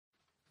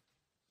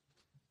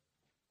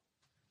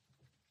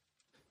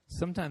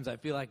Sometimes I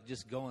feel like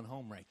just going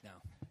home right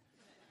now.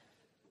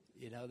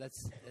 You know,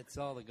 that's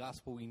all the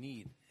gospel we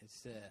need.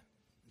 It's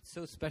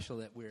so special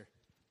that we're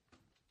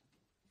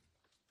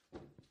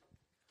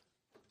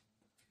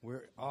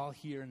all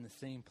here in the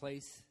same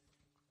place,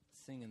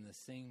 singing the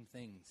same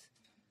things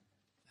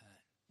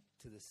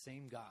to the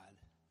same God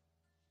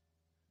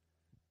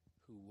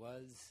who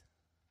was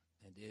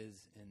and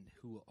is and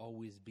who will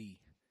always be.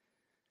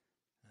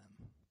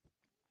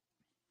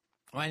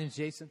 My name's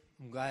Jason.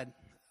 I'm glad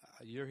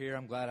you're here.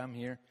 I'm glad I'm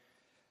here.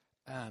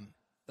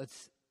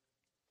 Let's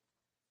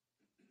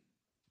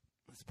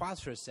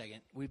pause for a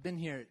second. We've been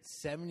here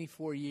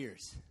 74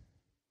 years.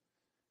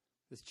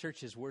 This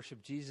church has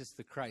worshiped Jesus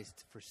the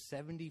Christ for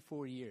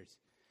 74 years.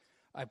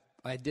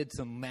 I did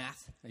some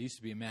math. I used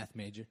to be a math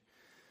major.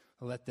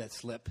 I let that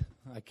slip.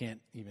 I can't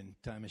even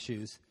tie my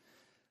shoes.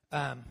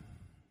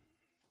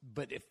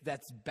 But if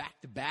that's back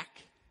to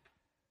back,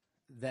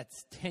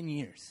 that's 10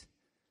 years.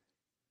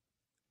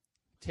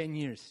 10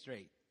 years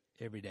straight,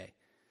 every day.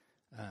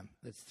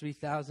 That's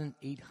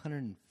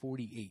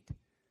 3,848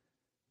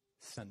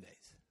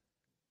 Sundays.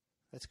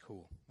 That's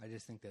cool. I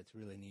just think that's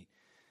really neat.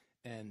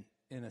 And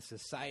in a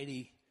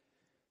society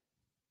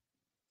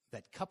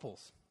that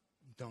couples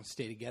don't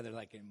stay together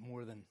like in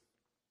more than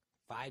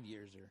 5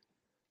 years or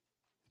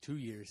 2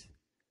 years,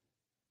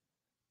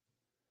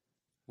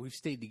 we've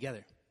stayed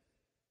together.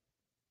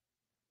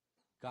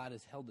 God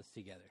has held us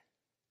together.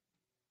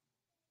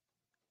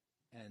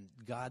 And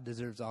God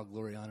deserves all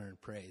glory, honor,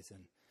 and praise.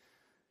 And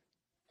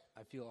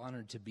I feel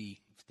honored to be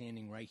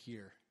standing right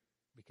here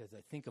because I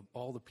think of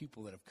all the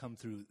people that have come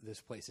through this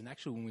place. And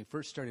actually, when we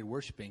first started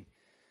worshiping,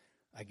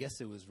 I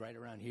guess it was right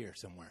around here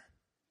somewhere.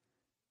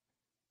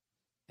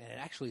 And it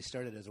actually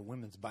started as a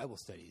women's Bible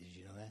study. Did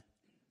you know that?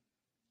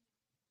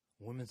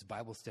 Women's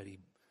Bible study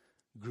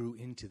grew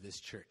into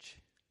this church.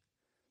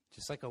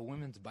 Just like a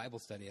women's Bible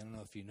study. I don't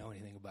know if you know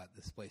anything about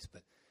this place,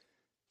 but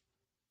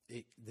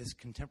this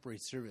contemporary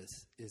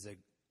service is an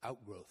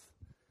outgrowth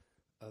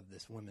of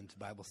this women's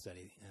Bible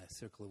study,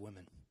 Circle of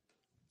Women.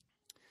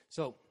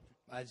 So,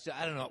 I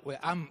don't know.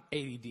 I'm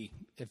ADD.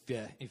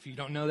 If you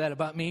don't know that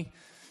about me,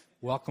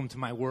 welcome to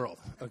my world,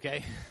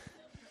 okay?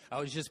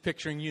 I was just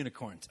picturing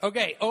unicorns.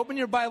 Okay, open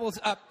your Bibles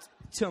up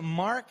to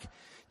Mark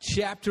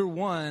chapter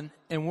 1,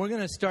 and we're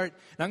going to start,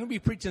 and I'm going to be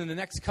preaching in the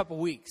next couple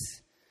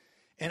weeks.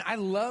 And I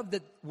love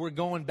that we're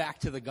going back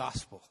to the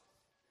gospel.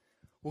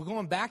 We're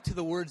going back to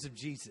the words of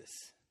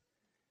Jesus.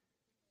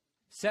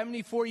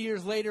 74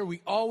 years later,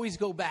 we always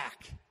go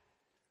back.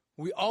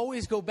 We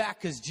always go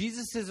back because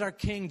Jesus is our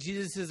King,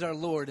 Jesus is our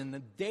Lord. And the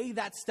day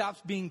that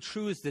stops being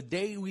true is the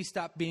day we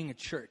stop being a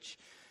church.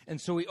 And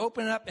so we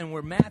open up and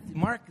we're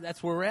Mark,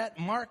 that's where we're at.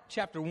 Mark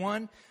chapter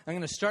 1, I'm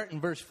going to start in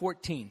verse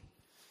 14.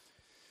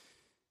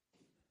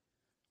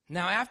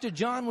 Now after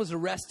John was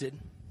arrested,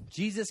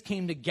 Jesus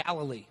came to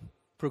Galilee,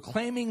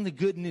 proclaiming the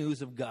good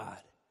news of God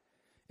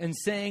and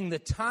saying, the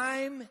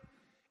time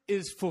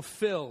is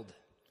fulfilled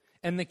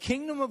and the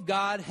kingdom of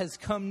God has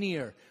come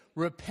near.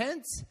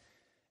 Repent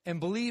and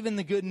believe in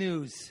the good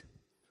news.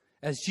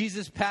 As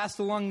Jesus passed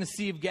along the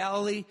Sea of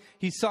Galilee,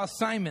 he saw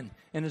Simon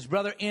and his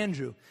brother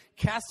Andrew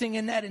casting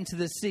a net into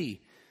the sea,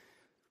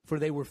 for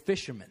they were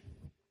fishermen.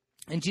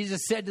 And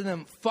Jesus said to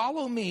them,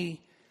 follow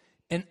me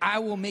and I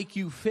will make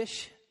you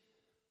fish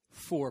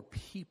for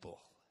people.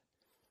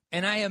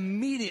 And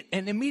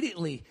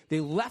immediately they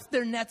left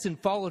their nets and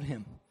followed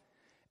him.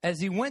 As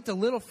he went a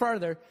little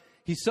farther,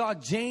 he saw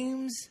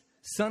James,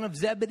 son of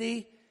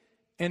Zebedee,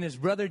 and his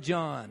brother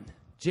John,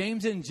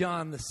 James and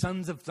John, the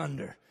sons of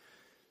thunder,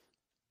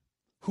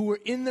 who were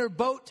in their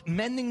boat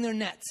mending their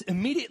nets.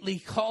 Immediately he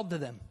called to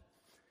them.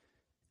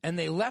 And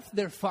they left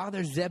their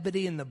father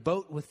Zebedee in the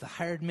boat with the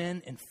hired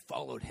men and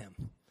followed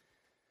him.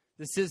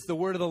 This is the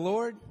word of the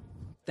Lord.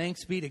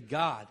 Thanks be to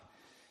God.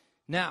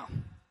 Now,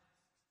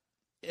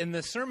 in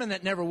the sermon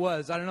that never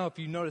was, I don't know if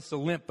you noticed the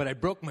limp, but I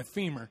broke my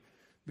femur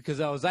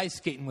because I was ice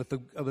skating with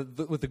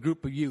a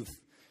group of youth.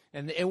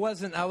 And I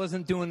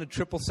wasn't doing a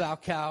triple sow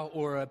cow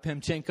or a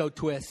Pimchenko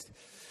twist.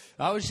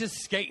 I was just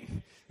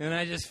skating. And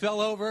I just fell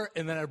over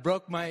and then I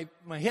broke my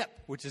hip,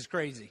 which is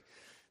crazy.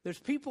 There's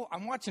people,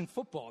 I'm watching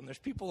football and there's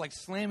people like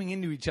slamming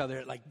into each other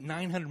at like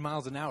 900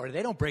 miles an hour.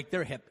 They don't break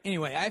their hip.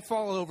 Anyway, I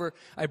fall over,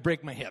 I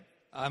break my hip.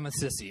 I'm a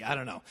sissy. I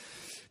don't know.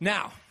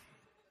 Now,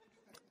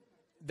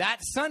 that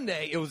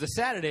Sunday, it was a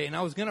Saturday, and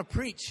I was going to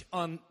preach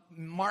on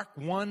Mark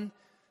 1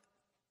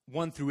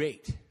 through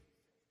 8.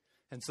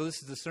 And so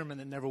this is the sermon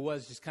that never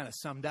was, just kind of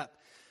summed up.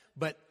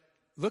 But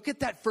look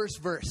at that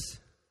first verse.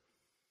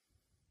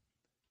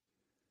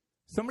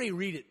 Somebody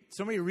read it.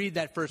 Somebody read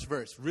that first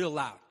verse real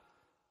loud.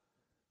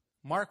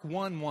 Mark 1:1. The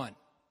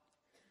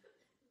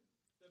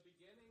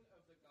beginning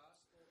of the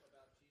gospel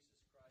about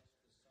Jesus Christ,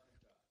 the Son of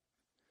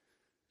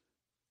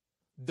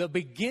God. The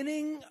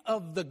beginning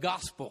of the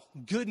gospel.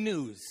 Good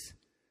news.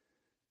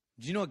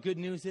 Do you know what good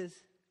news is?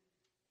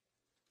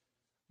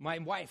 My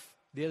wife,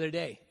 the other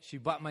day, she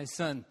bought my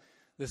son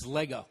this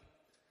Lego.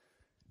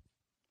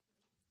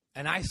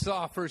 And I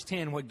saw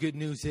firsthand what good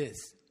news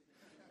is.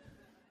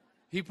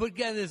 He put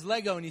together this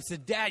Lego and he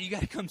said, Dad, you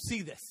got to come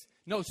see this.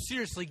 No,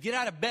 seriously, get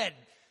out of bed.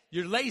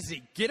 You're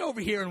lazy. Get over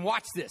here and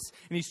watch this.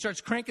 And he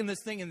starts cranking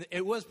this thing, and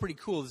it was pretty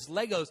cool. This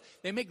Legos,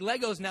 they make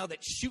Legos now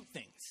that shoot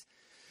things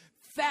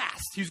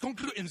fast. He's going,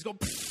 and it's going,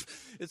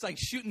 it's like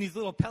shooting these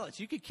little pellets.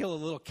 You could kill a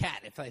little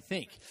cat,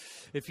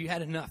 if you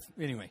had enough.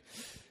 Anyway.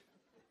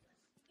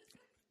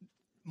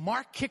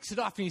 Mark kicks it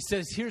off, and he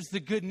says, here's the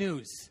good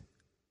news.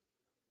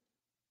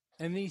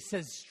 And then he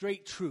says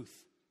straight truth.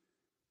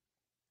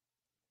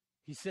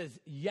 He says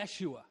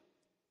Yeshua.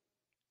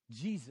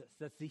 Jesus.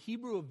 That's the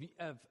Hebrew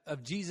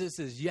of Jesus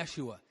is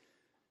Yeshua.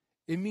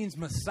 It means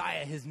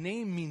Messiah. His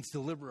name means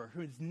deliverer.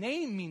 His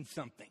name means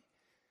something.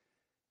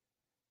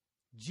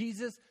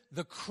 Jesus,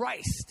 the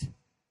Christ.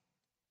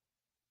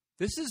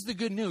 This is the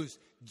good news.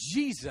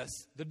 Jesus,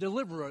 the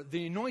deliverer,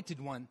 the anointed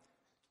one,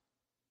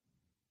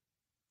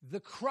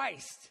 the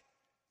Christ,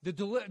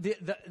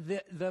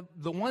 the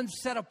one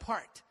set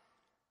apart,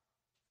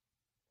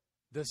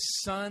 the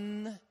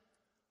Son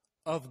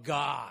of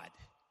God.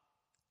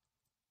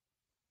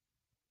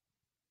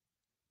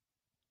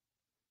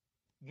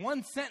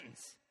 One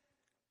sentence.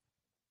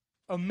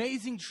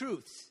 Amazing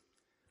truths.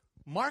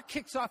 Mark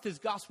kicks off his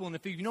gospel, and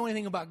if you know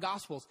anything about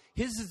gospels,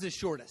 his is the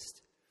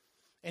shortest.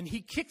 And he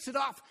kicks it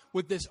off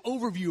with this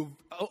overview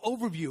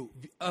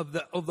of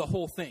the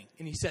whole thing.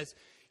 And he says,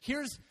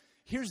 here's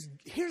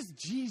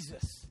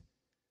Jesus.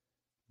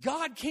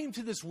 God came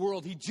to this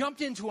world. He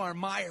jumped into our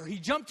mire. He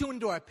jumped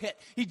into our pit.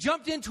 He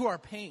jumped into our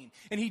pain.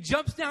 And he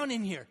jumps down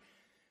in here.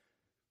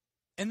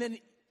 And then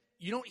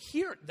you don't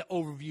hear the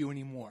overview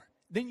anymore.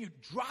 Then you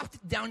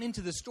dropped down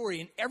into the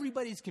story, and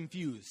everybody's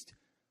confused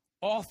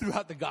all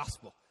throughout the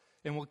gospel.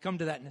 And we'll come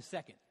to that in a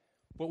second.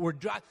 But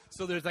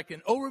so there's like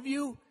an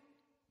overview,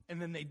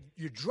 and then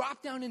you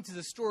drop down into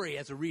the story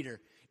as a reader,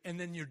 and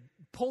then you're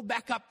pulled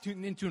back up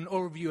into an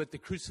overview at the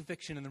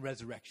crucifixion and the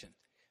resurrection.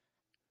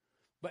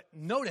 But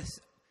notice,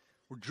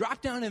 we're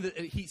dropped down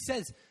he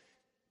says,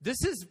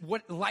 this is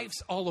what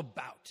life's all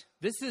about.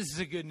 This is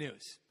the good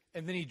news.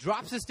 And then he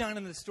drops us down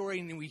in the story,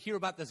 and then we hear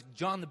about this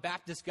John the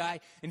Baptist guy,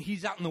 and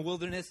he's out in the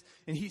wilderness,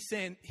 and he's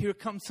saying, here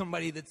comes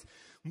somebody that's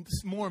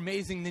more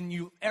amazing than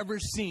you've ever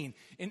seen.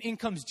 And in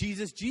comes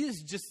Jesus. Jesus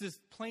is just this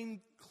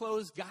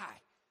plain-clothes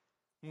guy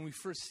when we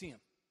first see him.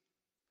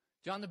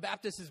 John the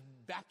Baptist is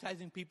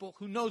baptizing people.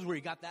 Who knows where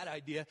he got that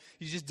idea?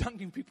 He's just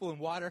dunking people in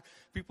water.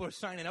 People are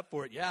signing up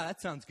for it. Yeah, that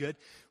sounds good.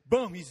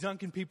 Boom, he's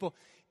dunking people.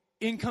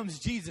 In comes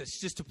Jesus,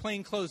 just a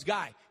plain-clothes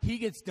guy. He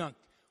gets dunked.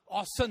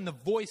 All of a sudden, the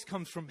voice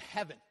comes from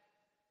heaven.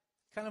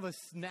 Kind of a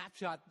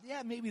snapshot.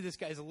 Yeah, maybe this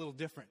guy's a little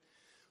different.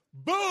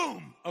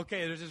 Boom!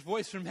 Okay, there's this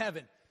voice from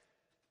heaven.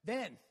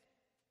 Then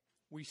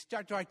we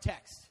start to our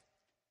text.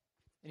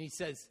 And he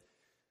says,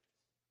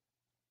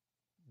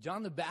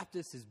 John the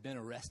Baptist has been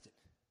arrested.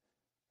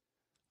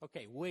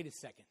 Okay, wait a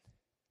second.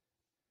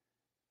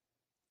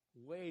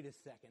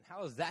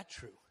 How is that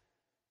true?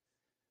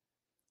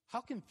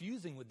 How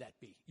confusing would that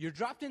be? You're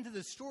dropped into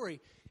the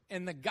story,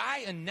 and the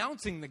guy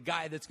announcing the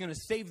guy that's going to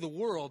save the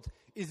world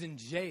is in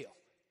jail.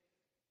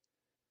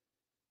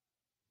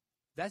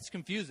 That's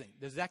confusing.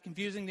 Is that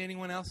confusing to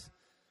anyone else?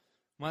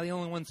 Am I the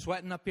only one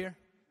sweating up here?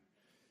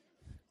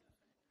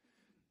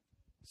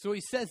 So he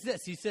says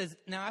this. He says,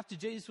 now after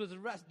Jesus was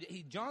arrested,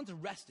 John's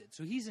arrested,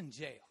 so he's in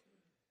jail.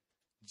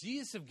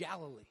 Jesus of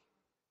Galilee.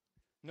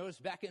 Notice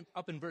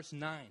up in verse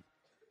 9.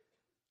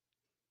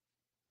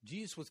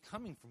 Jesus was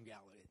coming from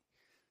Galilee.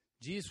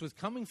 Jesus was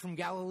coming from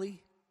Galilee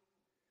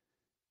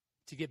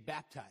to get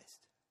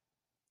baptized.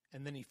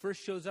 And then he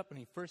first shows up and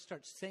he first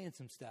starts saying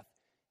some stuff.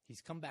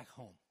 He's come back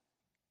home.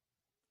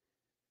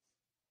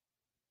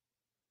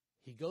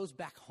 He goes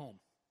back home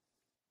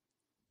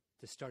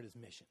to start his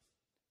mission.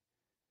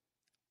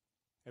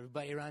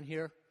 Everybody around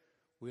here,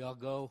 we all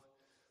go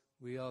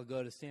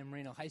to San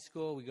Marino High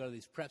School. We go to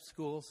these prep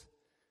schools.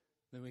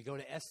 Then we go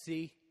to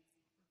SC,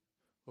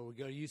 or we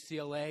go to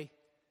UCLA.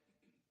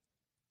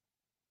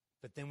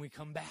 But then we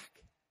come back.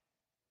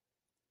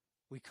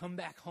 We come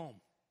back home.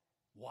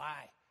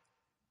 Why?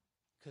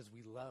 Because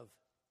we love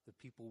the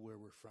people where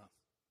we're from.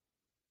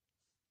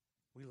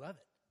 We love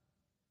it.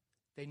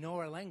 They know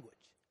our language.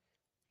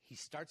 He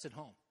starts at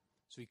home.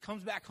 So he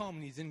comes back home,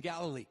 and he's in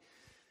Galilee.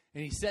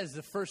 And he says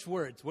the first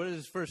words. What are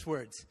his first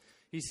words?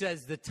 He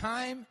says, the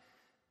time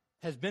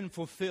has been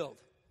fulfilled.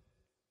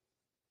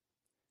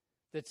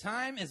 The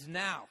time is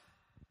now.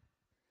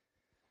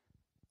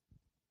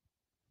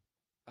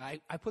 I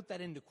put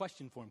that into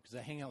question for him because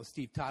I hang out with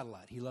Steve Todd a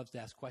lot. He loves to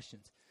ask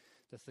questions.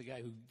 That's the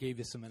guy who gave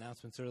you some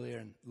announcements earlier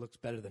and looks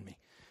better than me.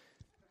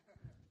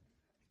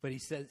 But he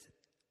says,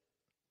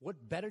 what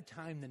better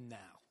time than now?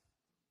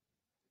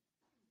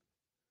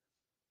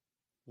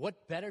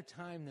 What better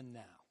time than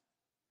now?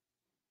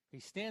 He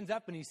stands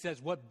up and he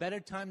says, what better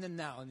time than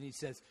now? And he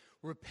says,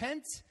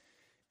 repent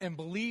and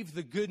believe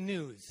the good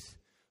news.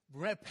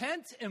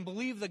 Repent and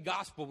believe the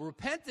gospel.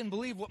 Repent and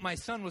believe what my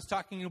son was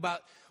talking about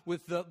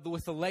with the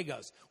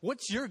Legos.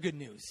 What's your good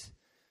news?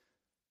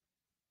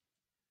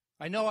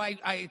 I know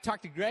I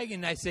talked to Greg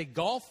and I say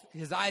golf.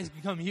 His eyes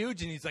become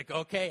huge and he's like,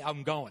 okay,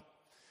 I'm going.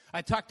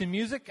 I talk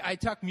music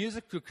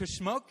to Chris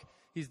Smoke.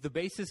 He's the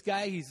bassist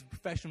guy. He's a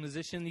professional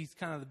musician. He's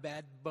kind of the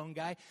bad bone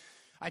guy.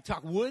 I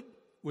talk wood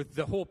with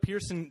the whole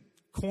Pearson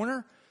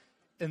corner,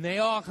 and they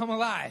all come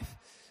alive.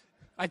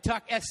 I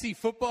talk SC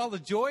football to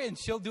Joy, and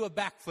she'll do a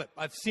backflip.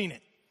 I've seen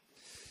it.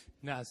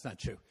 No, it's not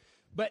true.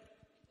 But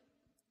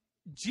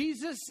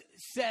Jesus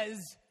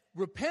says,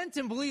 repent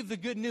and believe the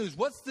good news.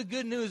 What's the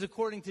good news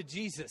according to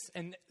Jesus?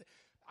 And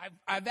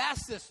I've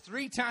asked this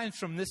 3 times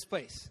from this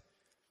place,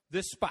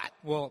 this spot.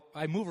 Well,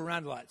 I move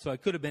around a lot, so I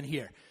could have been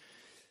here.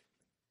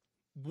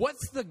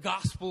 What's the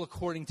gospel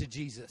according to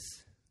Jesus?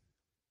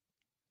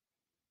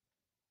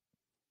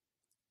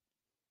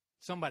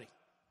 Somebody.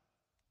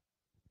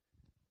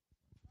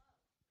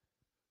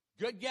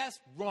 Good guess,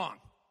 wrong.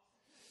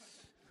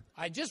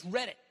 I just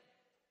read it.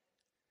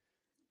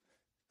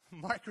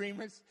 Mark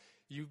Reimers,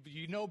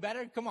 you know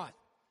better? Come on.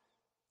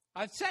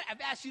 I've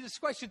asked you this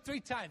question 3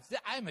 times.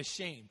 I'm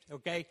ashamed,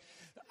 okay?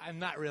 I'm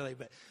not really,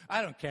 but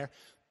I don't care.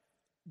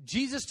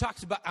 Jesus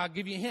talks about, I'll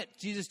give you a hint.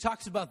 Jesus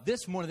talks about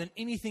this more than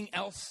anything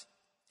else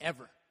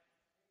ever.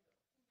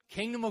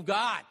 Kingdom of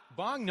God.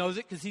 Bong knows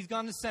it because he's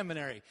gone to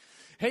seminary.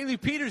 Haley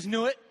Peters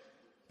knew it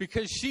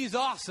because she's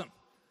awesome.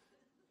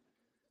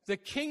 The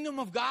kingdom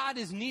of God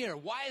is near.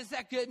 Why is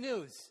that good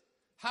news?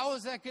 How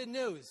is that good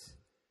news?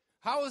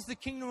 How is the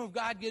kingdom of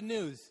God good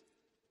news?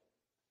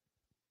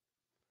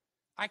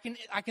 I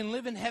can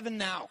live in heaven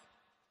now.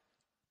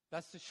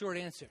 That's the short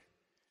answer.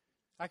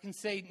 I can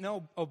say,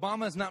 no,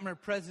 Obama's not my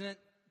president.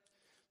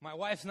 My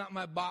wife's not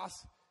my boss.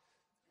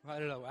 I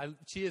don't know.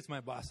 She is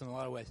my boss in a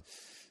lot of ways.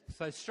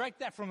 So I strike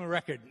that from the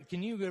record.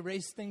 Can you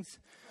erase things?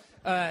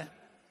 But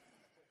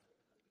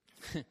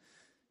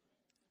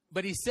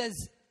he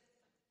says,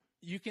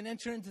 you can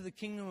enter into the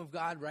kingdom of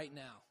God right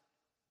now.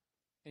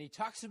 And he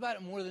talks about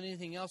it more than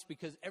anything else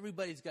because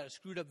everybody's got a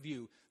screwed up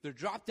view. They're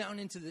dropped down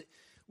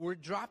we're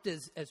dropped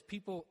as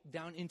people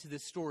down into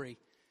this story.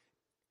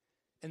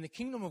 And the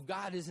kingdom of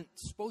God isn't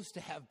supposed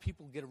to have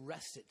people get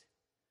arrested.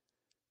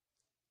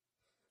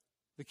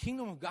 The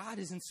kingdom of God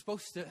isn't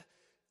supposed to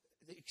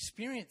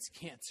experience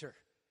cancer.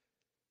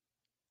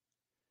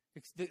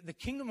 The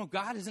kingdom of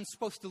God isn't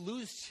supposed to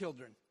lose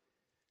children.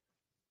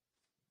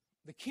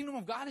 The kingdom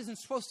of God isn't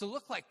supposed to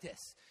look like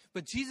this.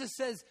 But Jesus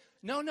says,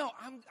 no,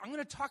 I'm going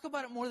to talk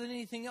about it more than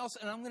anything else,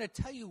 and I'm going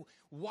to tell you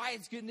why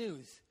it's good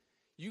news.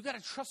 You got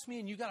to trust me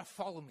and you got to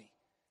follow me.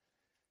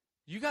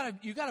 You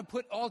got to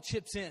put all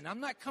chips in. I'm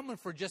not coming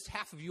for just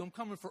half of you. I'm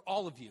coming for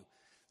all of you.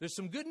 There's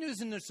some good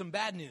news and there's some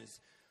bad news.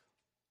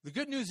 The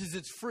good news is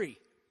it's free.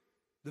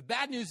 The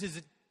bad news is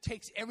it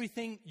takes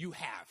everything you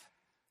have.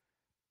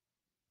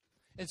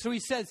 And so he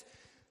says,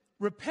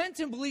 repent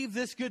and believe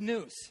this good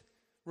news.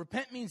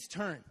 Repent means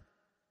turn.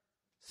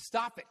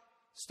 Stop it.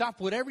 Stop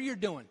whatever you're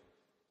doing.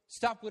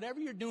 Stop whatever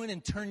you're doing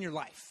and turn your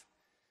life.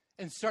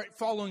 And start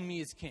following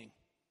me as king.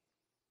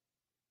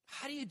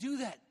 How do you do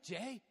that,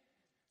 Jay?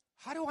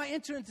 How do I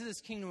enter into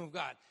this kingdom of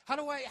God? How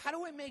do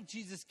I make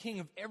Jesus king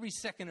of every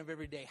second of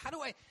every day? How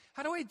do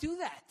I do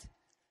that?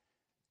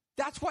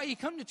 That's why you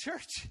come to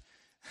church.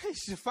 Is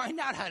to find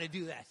out how to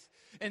do that.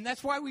 And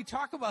that's why we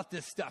talk about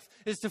this stuff,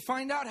 is to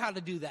find out how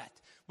to do that.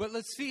 But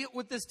let's see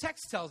what this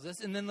text tells us,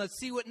 and then let's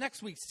see what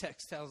next week's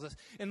text tells us.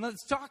 And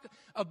let's talk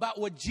about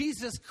what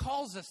Jesus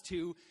calls us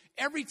to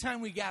every time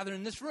we gather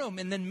in this room.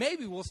 And then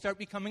maybe we'll start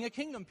becoming a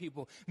kingdom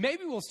people.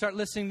 Maybe we'll start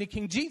listening to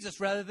King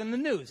Jesus rather than the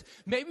news.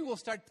 Maybe we'll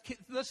start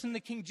listening to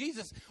King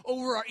Jesus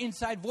over our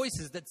inside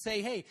voices that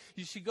say, hey,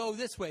 you should go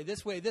this way,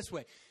 this way, this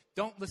way.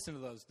 Don't listen to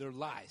those. They're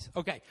lies.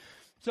 Okay,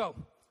 so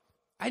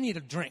I need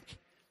a drink.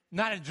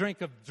 Not a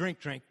drink of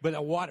drink, but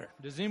a water.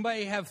 Does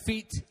anybody have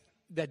feet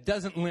that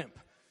doesn't limp?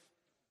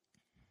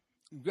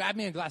 Grab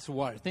me a glass of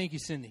water. Thank you,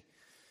 Cindy.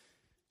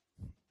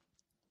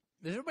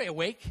 Is everybody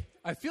awake?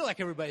 I feel like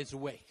everybody's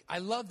awake. I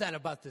love that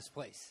about this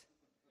place.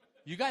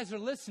 You guys are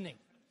listening.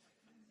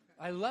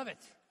 I love it.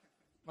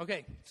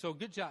 Okay, so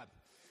good job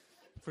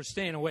for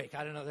staying awake.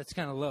 I don't know, that's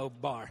kind of low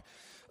bar.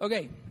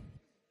 Okay,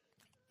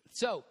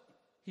 so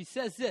he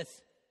says this.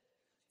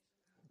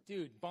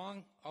 Dude,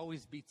 Bong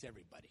always beats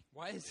everybody.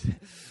 Why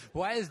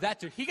is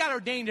that? He got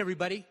ordained,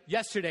 everybody,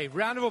 yesterday.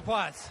 Round of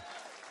applause.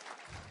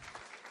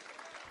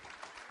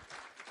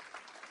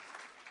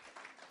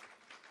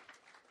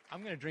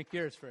 I'm going to drink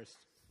yours first,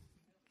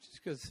 just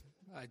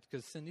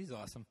because Cindy's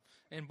awesome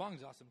and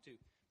Bong's awesome too.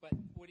 But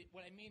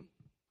what I mean,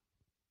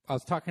 I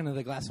was talking to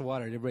the glass of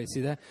water. Did everybody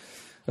see that?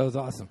 That was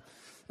awesome.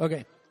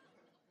 Okay.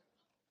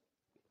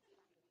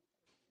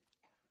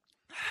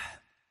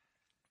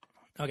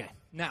 Okay.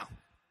 Now.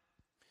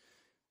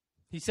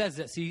 He says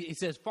this. He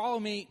says, follow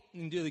me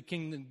and do the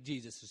kingdom of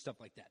Jesus or stuff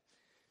like that.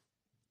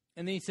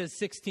 And then he says,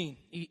 16.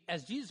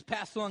 As Jesus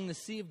passed along the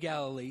Sea of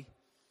Galilee,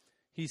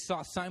 he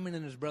saw Simon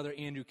and his brother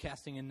Andrew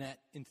casting a net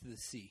into the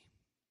sea,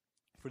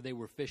 for they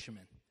were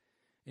fishermen.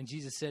 And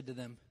Jesus said to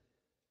them,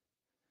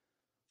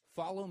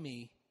 follow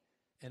me,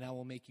 and I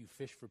will make you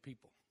fish for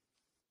people.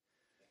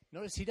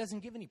 Notice he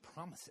doesn't give any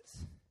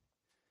promises.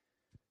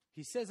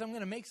 He says, I'm going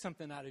to make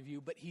something out of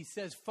you, but he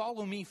says,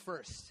 follow me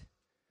first.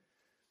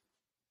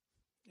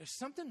 There's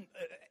something,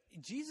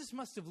 Jesus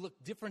must have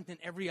looked different than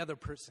every other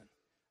person.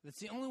 That's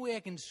the only way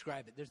I can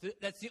describe it.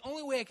 That's the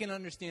only way I can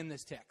understand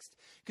this text.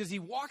 Because he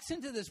walks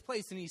into this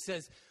place and he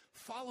says,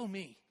 follow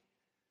me.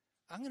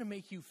 I'm going to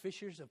make you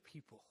fishers of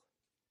people.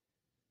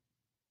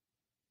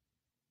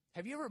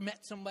 Have you ever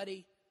met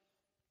somebody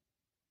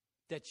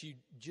that you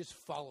just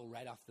follow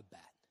right off the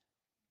bat?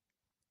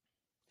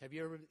 Have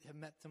you ever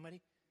met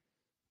somebody?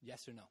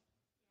 Yes or no?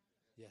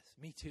 Yes,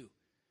 me too.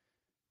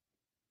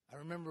 I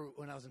remember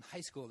when I was in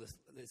high school,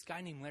 this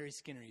guy named Larry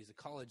Skinner, he's a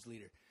college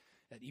leader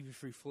at EV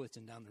Free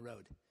Fullerton down the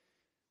road.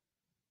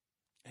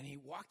 And he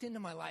walked into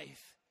my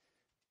life,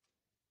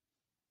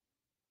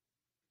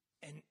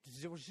 and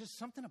there was just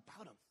something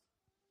about him.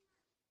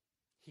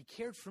 He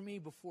cared for me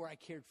before I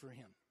cared for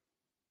him.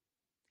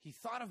 He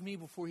thought of me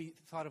before he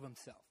thought of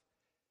himself.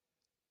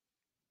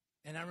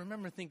 And I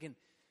remember thinking,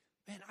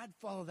 man, I'd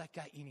follow that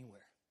guy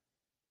anywhere.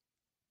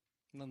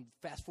 And then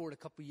fast forward a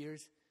couple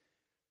years,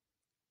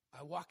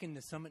 I walk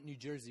into Summit, New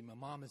Jersey. My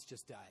mom has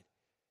just died.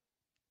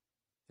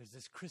 There's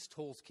this Chris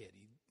Tolles kid.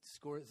 He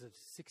scores a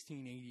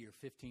 1680 or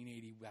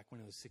 1580 back when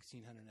it was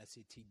 1600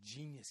 SAT.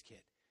 Genius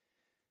kid.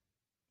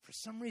 For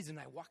some reason,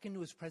 I walk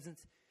into his presence.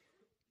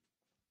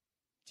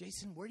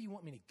 Jason, where do you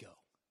want me to go?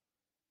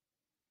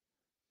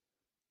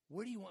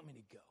 Where do you want me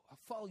to go? I'll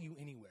follow you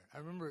anywhere. I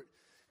remember,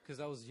 because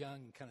I was young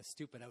and kind of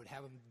stupid, I would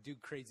have him do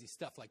crazy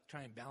stuff, like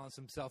try and balance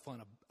himself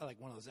on like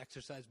one of those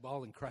exercise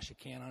balls and crush a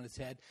can on his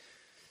head.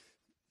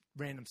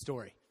 Random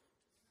story.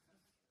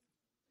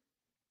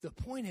 The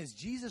point is,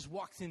 Jesus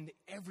walks into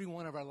every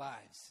one of our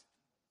lives.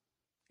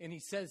 And he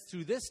says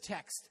through this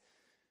text,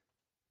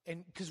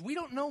 and because we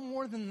don't know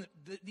more than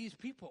these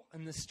people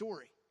in this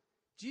story.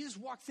 Jesus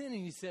walks in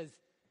and he says,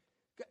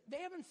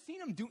 they haven't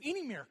seen him do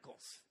any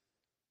miracles.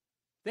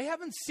 They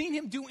haven't seen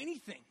him do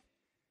anything.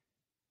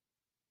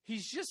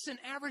 He's just an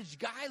average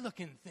guy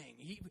looking thing.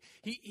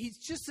 He's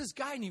just this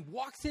guy, and he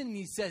walks in and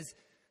he says,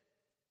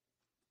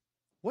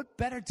 what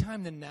better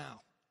time than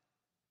now?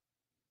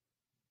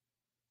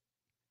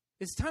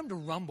 It's time to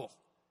rumble.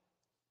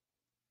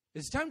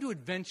 It's time to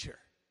adventure.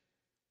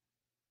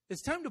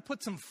 It's time to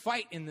put some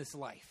fight in this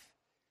life.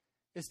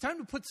 It's time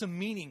to put some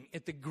meaning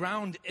at the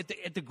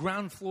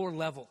ground floor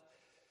level.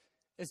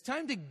 It's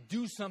time to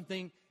do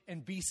something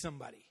and be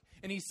somebody.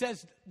 And he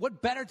says,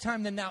 what better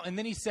time than now? And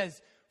then he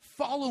says,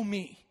 follow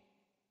me.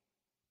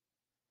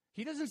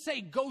 He doesn't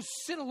say, go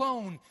sit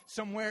alone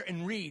somewhere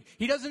and read.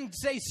 He doesn't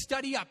say,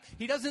 study up.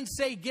 He doesn't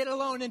say, get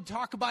alone and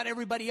talk about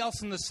everybody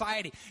else in the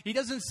society. He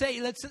doesn't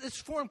say, let's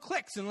form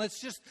cliques and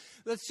let's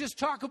just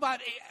talk about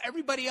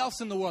everybody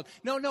else in the world.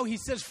 No, he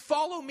says,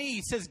 follow me.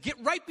 He says, get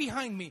right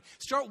behind me.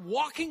 Start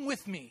walking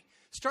with me.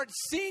 Start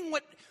seeing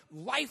what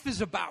life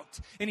is about.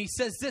 And he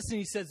says this, and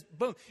he says,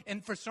 boom.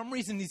 And for some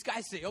reason, these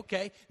guys say,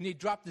 okay. And they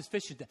drop this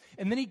fish at them.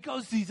 And then he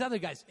goes to these other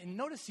guys. And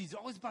notice he's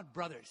always about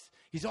brothers.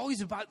 He's always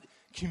about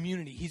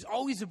community. He's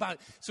always about,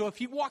 so if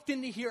he walked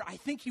into here, I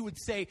think he would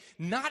say,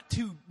 not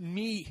to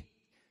me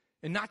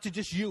and not to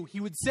just you. He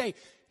would say,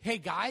 hey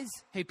guys,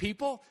 hey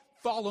people,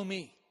 follow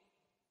me.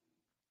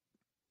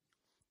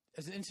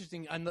 As an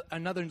interesting,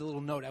 another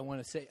little note I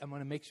want to say, I'm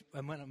going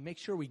to make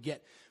sure we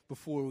get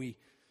before we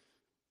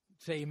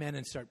say amen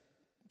and start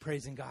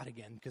praising God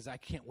again, because I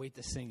can't wait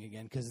to sing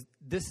again, because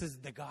this is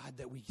the God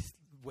that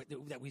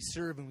we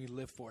serve and we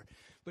live for.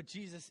 But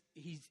Jesus,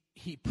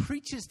 he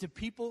preaches to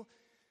people.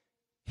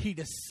 He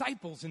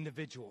disciples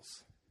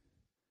individuals.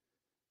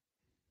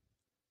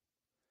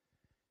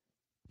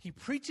 He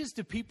preaches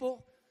to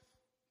people,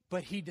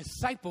 but he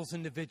disciples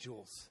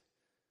individuals.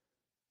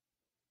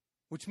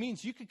 Which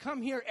means you could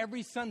come here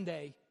every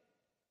Sunday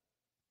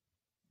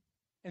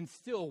and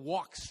still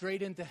walk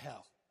straight into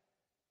hell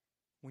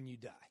when you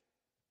die.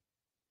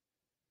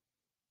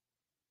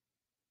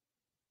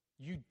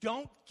 You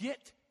don't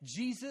get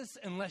Jesus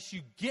unless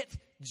you get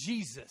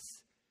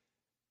Jesus.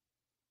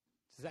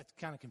 So that's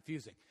kind of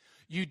confusing.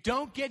 You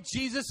don't get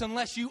Jesus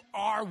unless you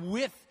are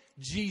with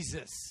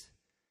Jesus.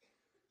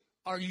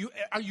 Are you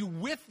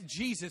with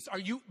Jesus? Are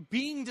you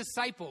being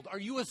discipled? Are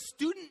you a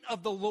student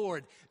of the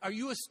Lord? Are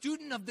you a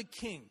student of the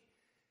King?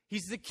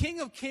 He's the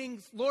King of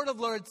Kings, Lord of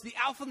Lords, the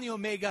Alpha and the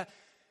Omega.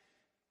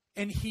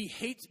 And he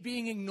hates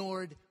being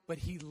ignored, but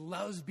he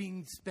loves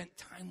being spent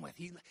time with.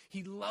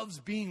 He loves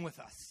being with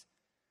us.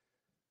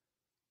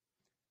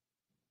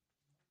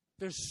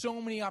 There's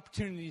so many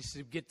opportunities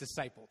to get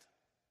discipled.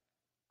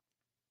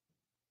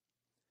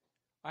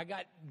 I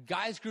got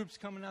guys groups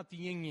coming out the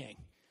yin yang.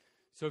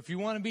 So if you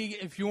want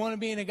to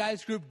be in a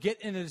guys group,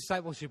 get in a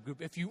discipleship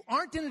group. If you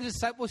aren't in a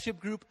discipleship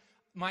group,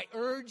 my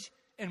urge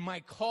and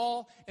my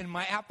call and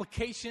my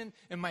application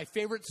and my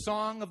favorite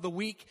song of the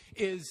week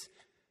is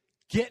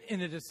get in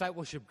a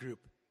discipleship group.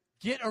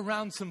 Get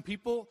around some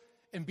people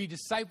and be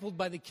discipled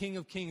by the King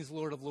of Kings,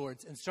 Lord of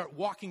Lords, and start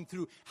walking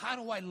through, how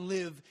do I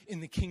live in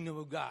the kingdom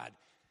of God?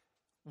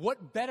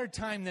 What better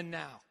time than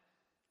now?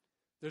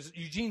 There's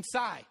Eugene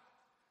Tsai.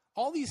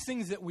 All these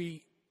things that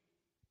we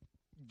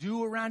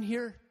do around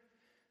here,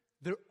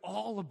 they're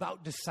all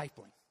about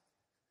discipling.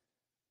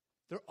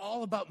 They're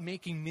all about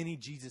making mini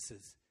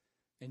Jesuses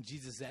and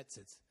Jesusettes.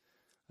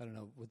 I don't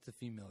know, what's the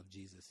female of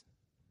Jesus?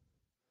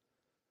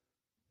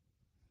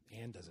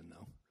 Ann doesn't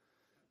know.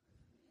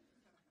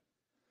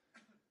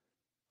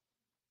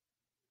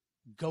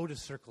 Go to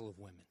Circle of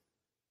Women.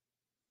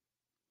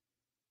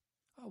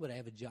 Oh, but I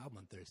have a job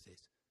on Thursdays.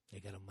 They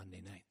got on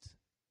Monday nights.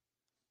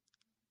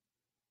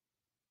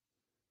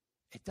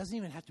 It doesn't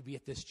even have to be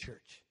at this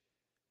church.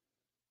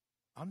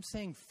 I'm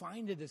saying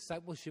find a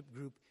discipleship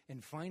group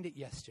and find it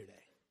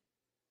yesterday.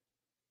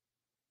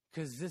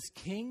 Because this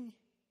king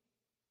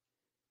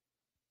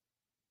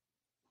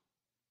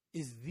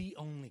is the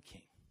only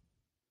king.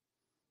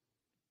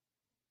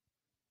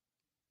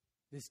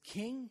 This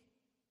king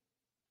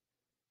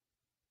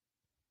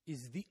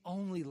is the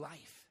only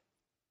life.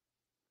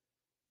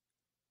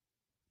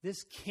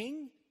 This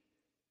king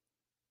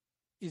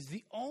is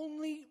the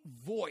only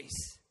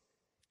voice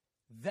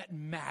that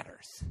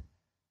matters.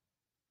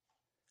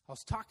 I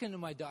was talking to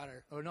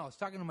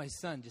my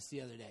son just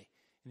the other day,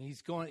 and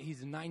he's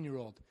a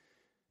 9-year-old,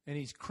 and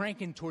he's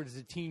cranking towards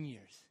the teen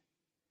years.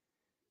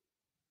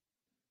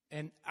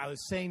 And I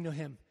was saying to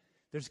him,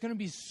 there's going to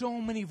be so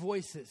many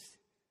voices.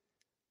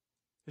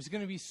 There's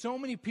going to be so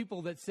many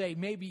people that say,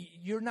 maybe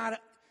you're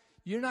not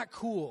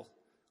cool,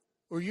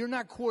 or you're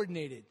not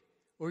coordinated,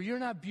 or you're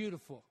not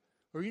beautiful,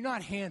 or you're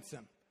not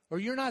handsome, or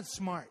you're not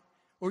smart,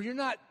 or you're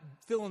not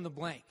fill in the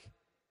blank.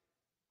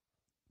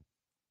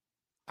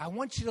 I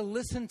want you to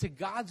listen to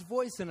God's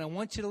voice, and I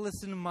want you to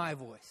listen to my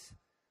voice.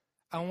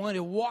 I want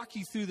to walk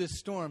you through this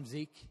storm,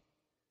 Zeke.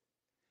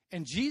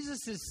 And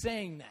Jesus is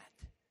saying that.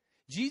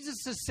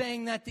 Jesus is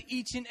saying that to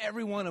each and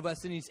every one of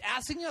us, and he's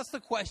asking us the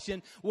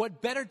question,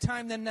 what better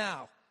time than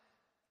now?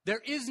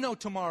 There is no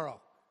tomorrow.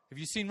 Have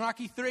you seen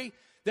Rocky 3?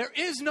 There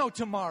is no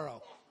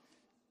tomorrow.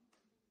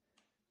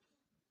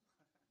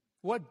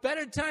 What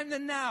better time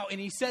than now? And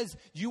he says,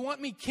 do you want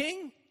me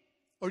king,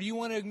 or do you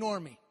want to ignore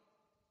me?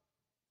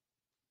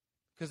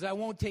 Because I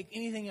won't take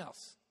anything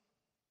else.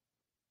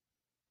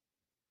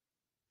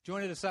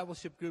 Join a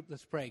discipleship group.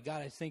 Let's pray.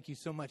 God, I thank you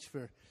so much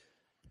for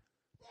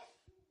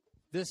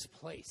this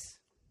place.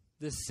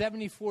 This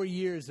 74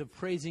 years of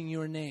praising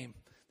your name.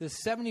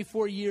 This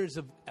 74 years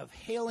of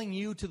hailing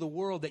you to the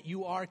world that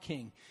you are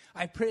king.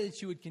 I pray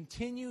that you would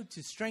continue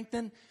to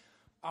strengthen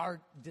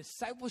our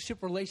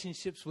discipleship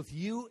relationships with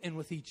you and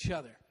with each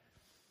other.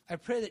 I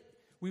pray that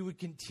we would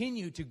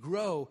continue to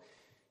grow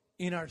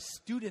in our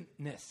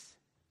studentness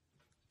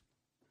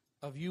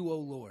of you, O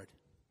Lord.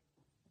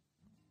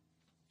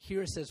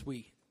 Hear us as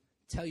we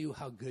tell you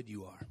how good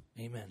you are.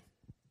 Amen.